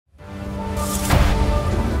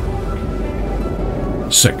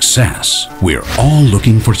Success. We're all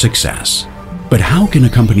looking for success. But how can a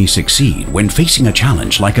company succeed when facing a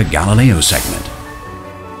challenge like a Galileo segment?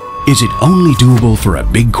 Is it only doable for a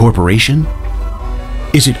big corporation?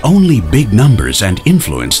 Is it only big numbers and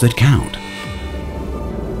influence that count?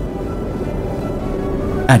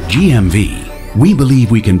 At GMV, we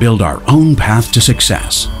believe we can build our own path to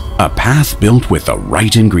success, a path built with the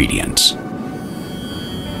right ingredients.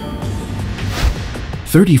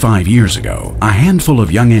 35 years ago, a handful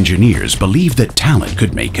of young engineers believed that talent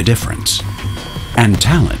could make a difference. And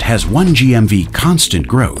talent has won GMV constant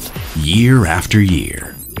growth year after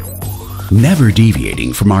year. Never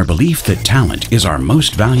deviating from our belief that talent is our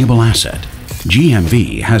most valuable asset,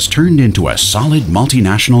 GMV has turned into a solid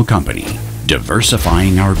multinational company,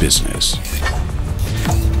 diversifying our business.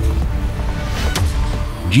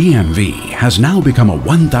 GMV has now become a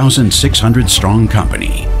 1,600-strong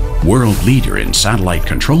company, world leader in satellite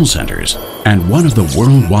control centers, and one of the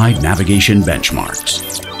worldwide navigation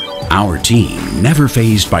benchmarks. Our team, never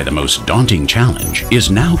fazed by the most daunting challenge,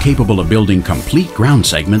 is now capable of building complete ground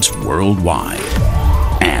segments worldwide.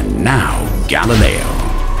 And now, Galileo.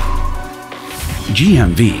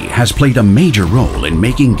 GMV has played a major role in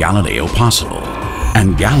making Galileo possible,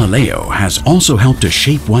 and Galileo has also helped to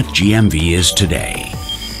shape what GMV is today.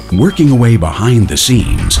 Working away behind the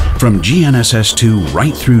scenes, from GNSS2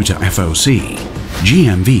 right through to FOC,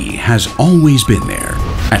 GMV has always been there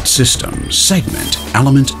at system, segment,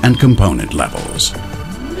 element, and component levels.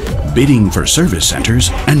 Bidding for service centers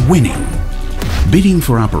and winning. Bidding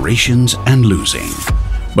for operations and losing.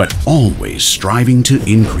 But always striving to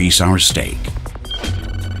increase our stake.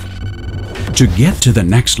 To get to the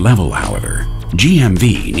next level, however,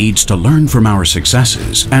 GMV needs to learn from our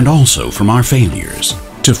successes and also from our failures,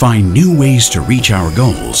 to find new ways to reach our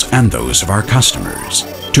goals and those of our customers,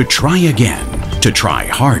 to try again, to try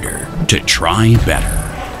harder, to try better.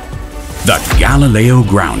 The Galileo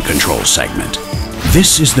Ground Control segment.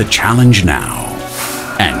 This is the challenge now.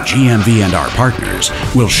 And GMV and our partners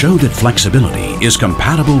will show that flexibility is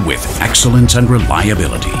compatible with excellence and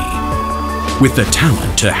reliability. With the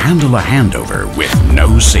talent to handle a handover with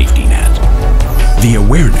no safety net. The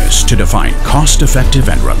awareness to define cost-effective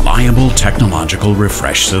and reliable technological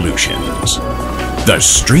refresh solutions. The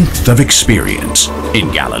strength of experience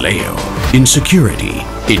in Galileo, in security,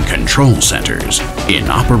 in control centers,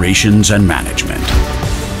 in operations and management.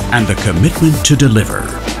 And the commitment to deliver,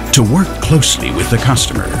 to work closely with the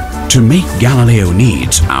customer, to make Galileo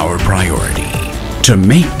needs our priority, to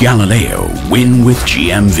make Galileo win with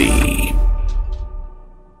GMV.